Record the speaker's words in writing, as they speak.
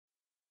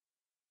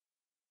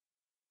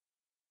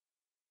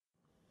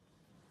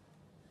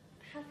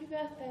Happy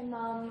birthday,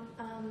 Mum.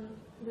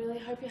 Really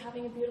hope you're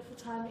having a beautiful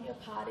time at your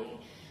party.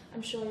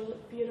 I'm sure you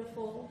look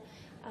beautiful.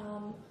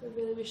 We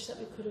really wish that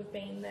we could have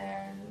been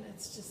there, and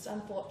it's just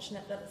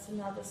unfortunate that it's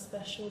another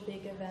special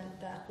big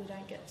event that we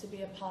don't get to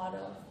be a part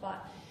of,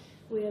 but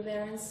we are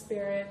there in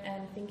spirit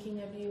and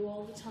thinking of you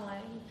all the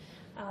time.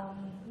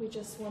 We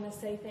just want to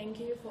say thank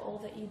you for all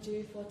that you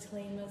do for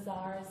Talima,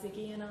 Zara,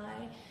 Ziggy and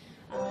I.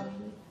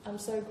 I'm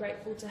so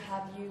grateful to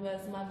have you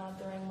as my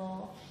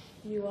mother-in-law.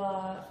 You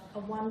are a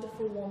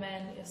wonderful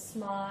woman, you're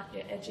smart,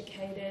 you're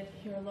educated,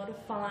 you're a lot of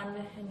fun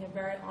and you're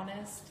very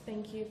honest.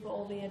 Thank you for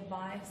all the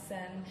advice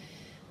and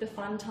the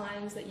fun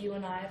times that you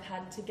and I have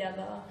had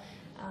together.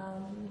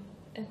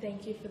 And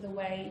thank you for the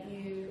way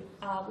you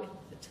are with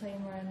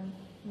Talima and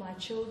my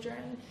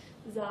children.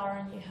 Zara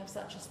and you have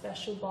such a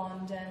special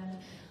bond, and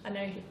I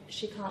know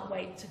she can't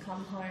wait to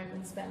come home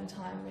and spend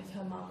time with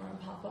her mama and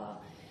papa.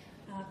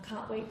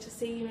 Can't wait to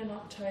see you in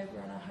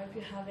October, and I hope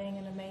you're having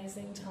an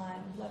amazing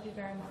time. Love you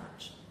very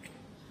much.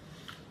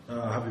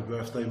 Happy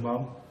birthday,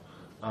 Mum.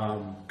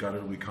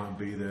 Gutted we can't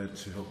be there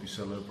to help you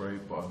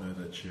celebrate, but I know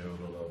that you have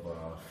a lot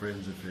of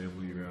friends and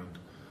family around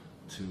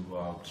to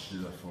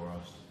do that for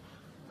us.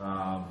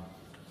 I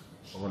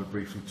want to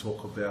briefly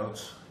talk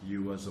about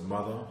you as a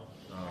mother,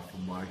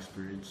 from my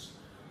experience.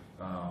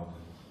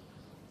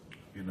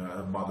 You know,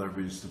 a mother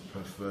is the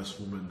first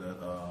woman that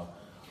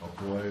a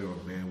boy or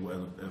a man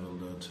will ever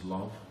learn to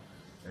love,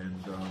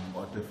 and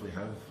I definitely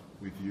have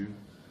with you.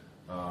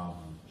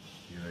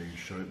 You know, you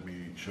showed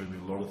me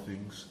a lot of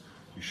things.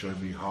 You showed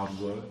me hard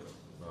work.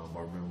 I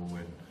remember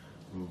when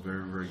we were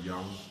very, very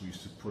young, you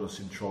used to put us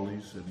in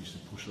trolleys and used to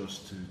push us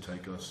to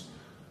take us,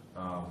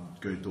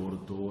 go door to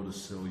door to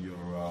sell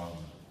your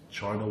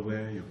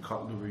chinaware, your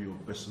cutlery, your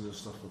business,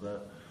 stuff like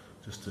that,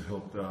 just to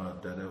help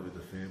Dad out with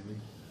the family,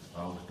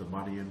 with the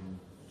money and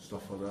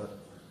stuff like that.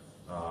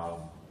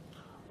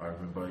 I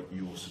remember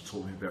you also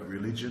taught me about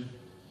religion.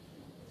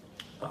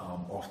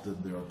 Often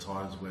there are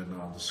times when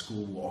the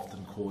school will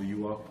often call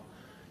you up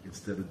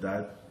instead of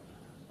Dad.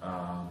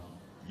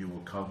 You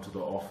will come to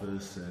the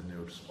office and there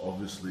was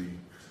obviously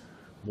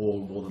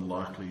more than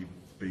likely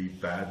be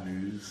bad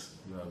news,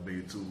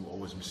 me too,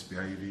 always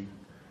misbehaving.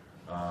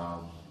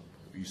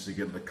 We used to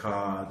get in the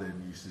car, then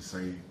you used to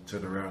say,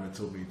 turn around and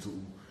tell me to,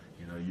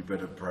 you know, you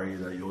better pray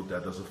that your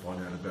dad doesn't find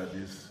out about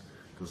this,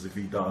 because if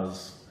he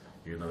does,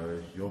 you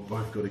know, you're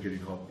both got to get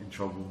in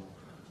trouble.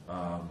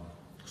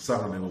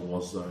 Sarah never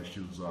was though, she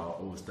was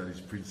always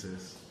Daddy's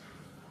princess.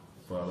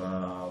 But,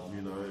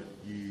 you know,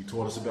 you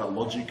taught us about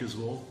logic as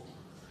well.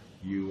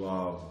 You,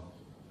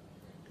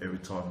 every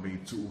time me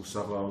and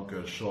Sarah go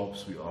to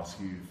shops, we ask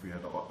you if we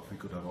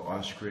could have an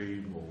ice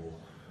cream, or,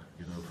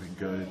 you know, if we can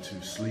go to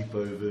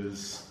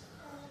sleepovers.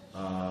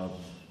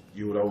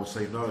 You would always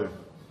say no.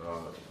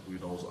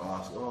 We'd always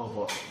ask, oh,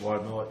 but why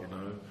not, you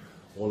know?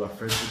 All our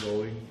friends are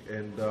going,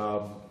 and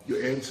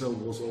your answer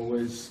was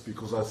always,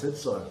 because I said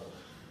so.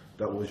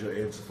 That was your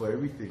answer for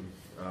everything.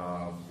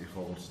 If I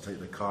wanted to take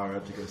the car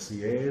out to go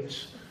see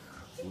Ange,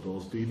 it would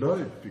always be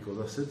no, because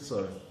I said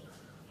so.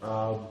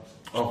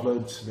 I've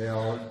learned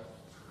now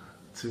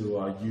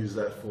to use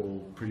that for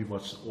pretty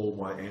much all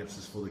my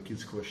answers for the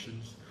kids'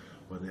 questions.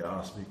 When they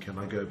ask me, can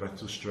I go back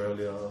to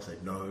Australia? I say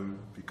no,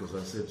 because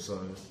I said so.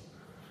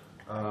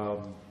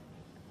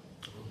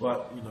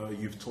 But, you know,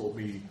 you've taught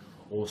me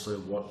also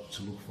what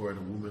to look for in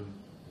a woman.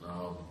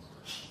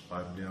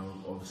 I'm now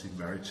obviously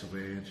married to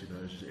Ange. You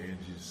know,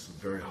 Ange is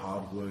very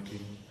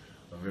hardworking,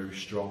 a very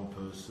strong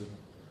person.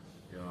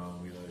 You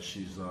know,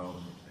 she's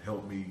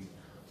helped me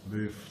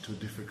move to a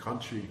different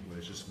country where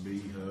it's just me,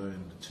 her,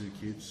 and the 2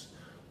 kids,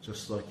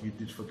 just like you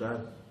did for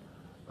Dad.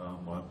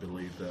 I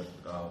believe that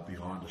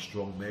behind a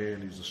strong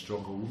man is a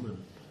stronger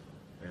woman,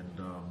 and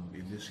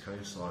in this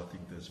case, I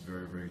think that's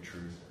very, very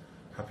true.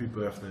 Happy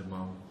birthday,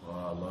 Mum.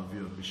 I love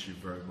you and miss you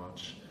very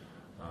much,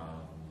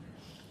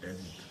 and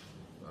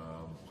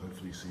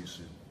hopefully see you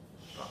soon.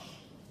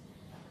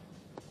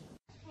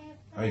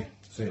 Hey,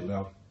 say it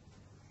loud.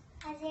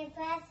 Happy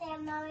birthday,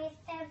 Mummy.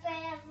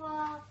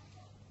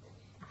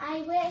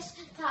 I wish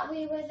that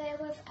we were there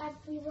with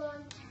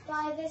everyone, but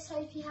I just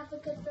hope you have a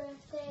good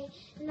birthday,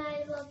 and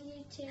I love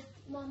you too,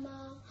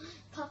 Mama,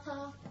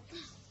 Papa.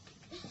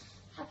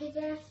 Happy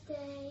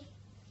birthday.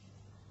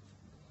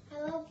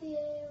 I love you.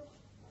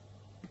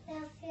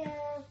 Love you.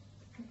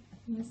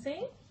 You want to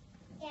sing?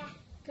 Yeah.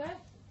 Go.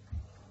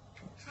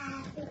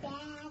 Happy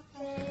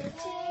birthday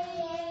to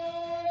you.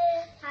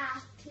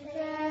 Happy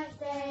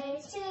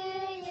birthday to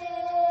you.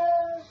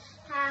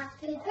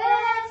 Happy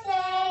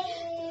birthday,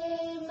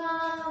 dear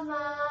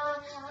Mama.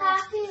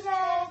 Happy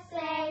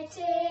birthday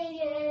to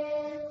you.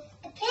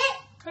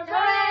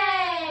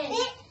 Hooray!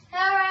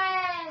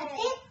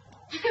 Hooray!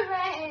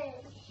 Hooray!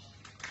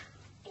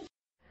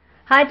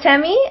 Hi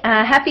Tammy,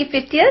 happy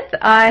 50th.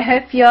 I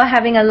hope you're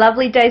having a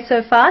lovely day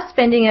so far,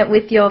 spending it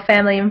with your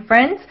family and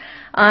friends.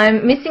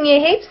 I'm missing you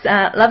heaps.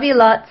 Love you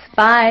lots.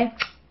 Bye.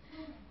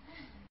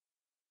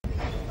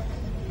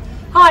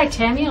 Hi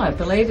Tammy, I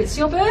believe it's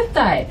your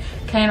birthday.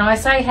 Can I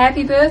say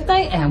happy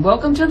birthday and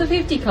welcome to the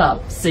 50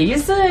 Club. See you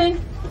soon.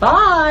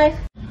 Bye.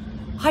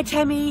 Hi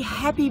Tammy,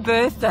 happy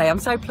birthday. I'm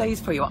so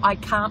pleased for you. I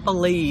can't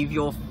believe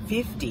you're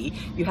 50.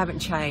 You haven't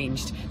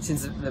changed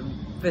since the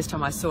first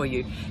time I saw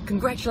you.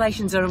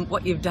 Congratulations on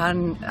what you've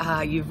done.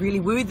 You've really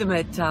wooed them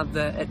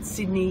at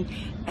Sydney,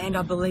 and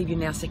I believe you're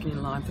now second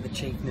in line for the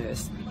chief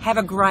nurse. Have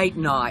a great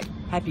night.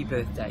 Happy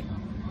birthday.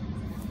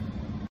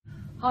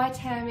 Hi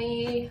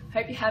Tammy,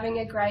 hope you're having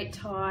a great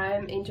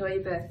time. Enjoy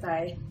your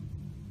birthday.